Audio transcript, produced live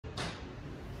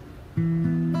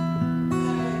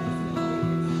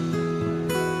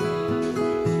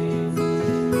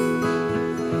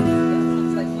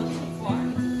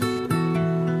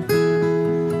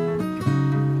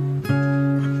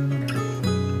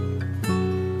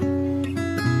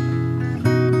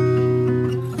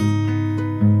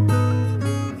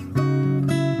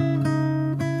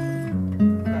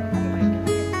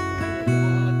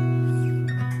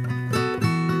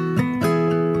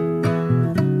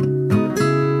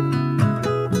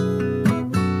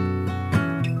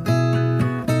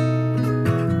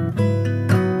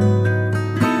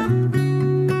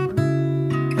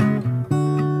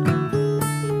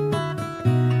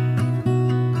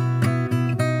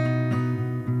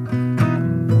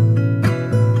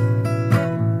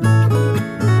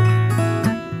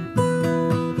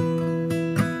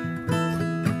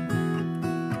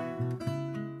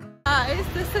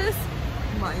This is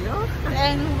Maya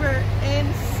and we're in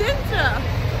Sintra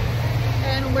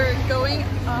and we're going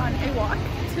on a walk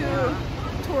to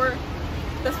tour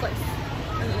this place.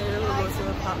 And later we'll go to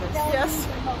the palace. Yes.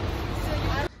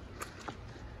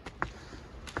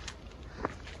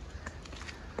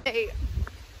 Hey,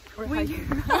 We're hiking.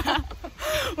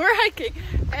 we're hiking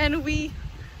and we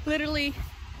literally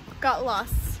got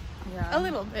lost Yeah. a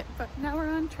little bit, but now we're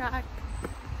on track.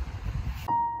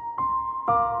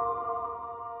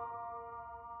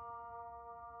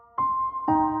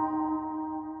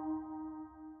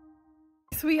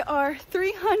 So we are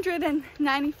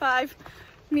 395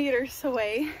 meters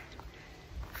away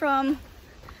from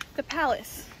the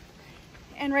palace.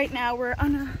 And right now we're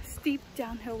on a steep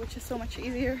downhill, which is so much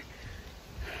easier.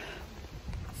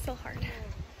 Still hard.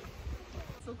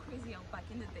 So crazy how back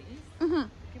in the days,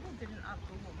 people didn't have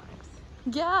Google Maps.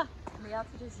 Yeah. They had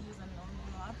to just use a normal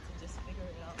map to just figure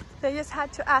it out. They just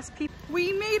had to ask people.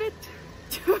 We made it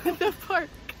to the park.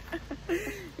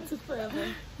 It took forever.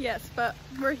 Yes, but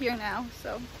we're here now,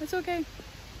 so it's okay.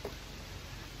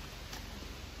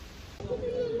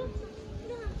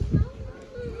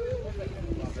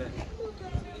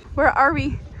 Where are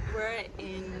we? We're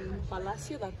in Palace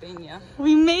da Pena.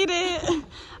 We made it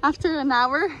after an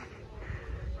hour.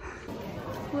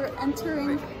 We're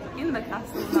entering. In the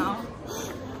castle now.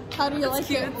 How do you like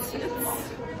Cute.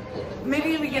 it?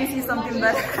 Maybe we can see something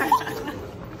better.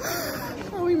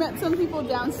 We met some people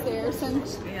downstairs and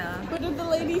Yeah. what did the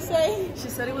lady say? She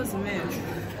said it was mid.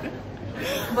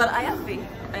 But I have faith.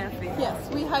 I have faith. Yes,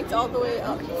 we hiked all the way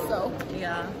up, so.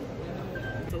 Yeah.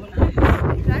 So nice.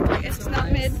 Exactly, it's So not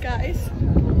nice. mid, guys.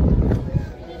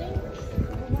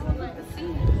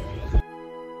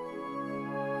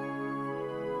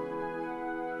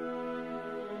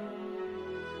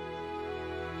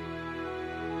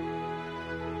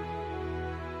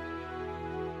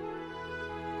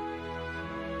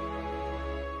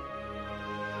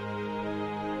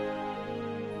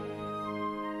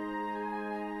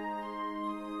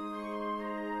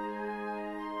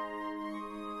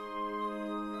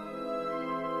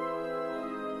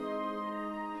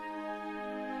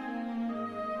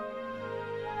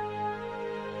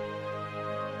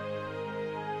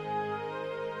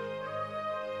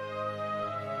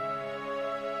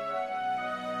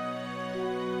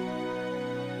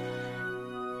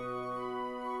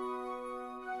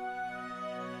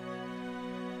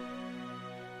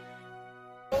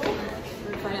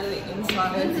 We're finally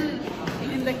inside.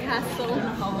 In the castle.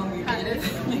 How long we made it?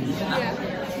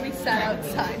 Yeah, we sat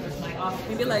outside.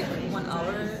 Maybe like 1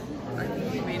 hour. I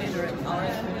think we made it, or an hour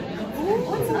and 20 minutes. Ooh,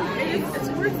 what's up? It's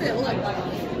worth it. Look.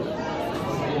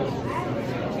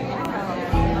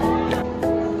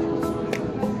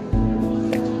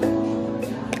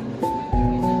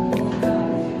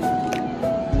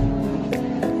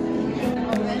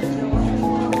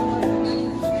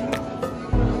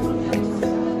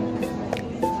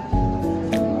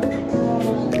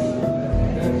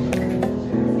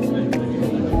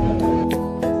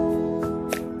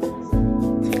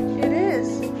 It is.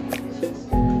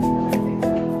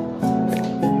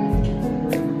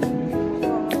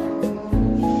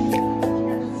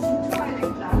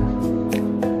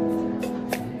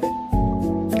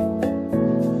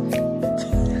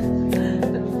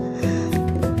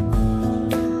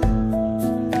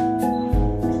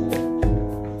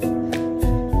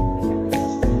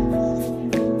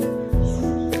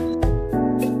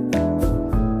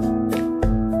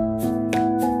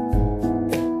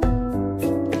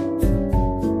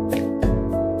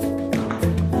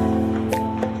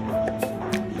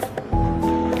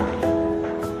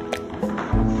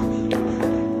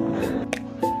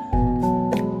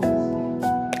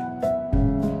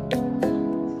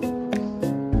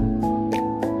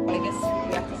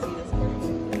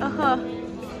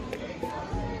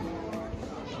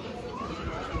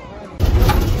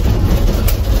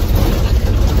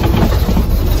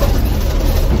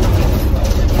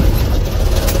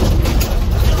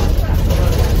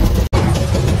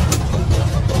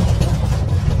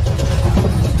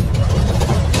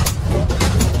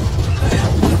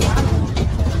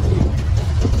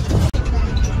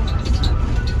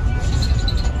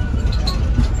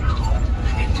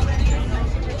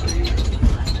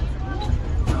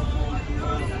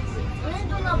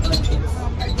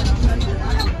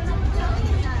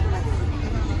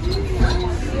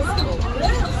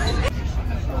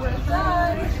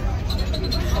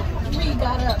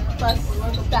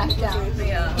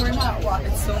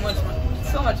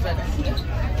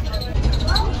 better.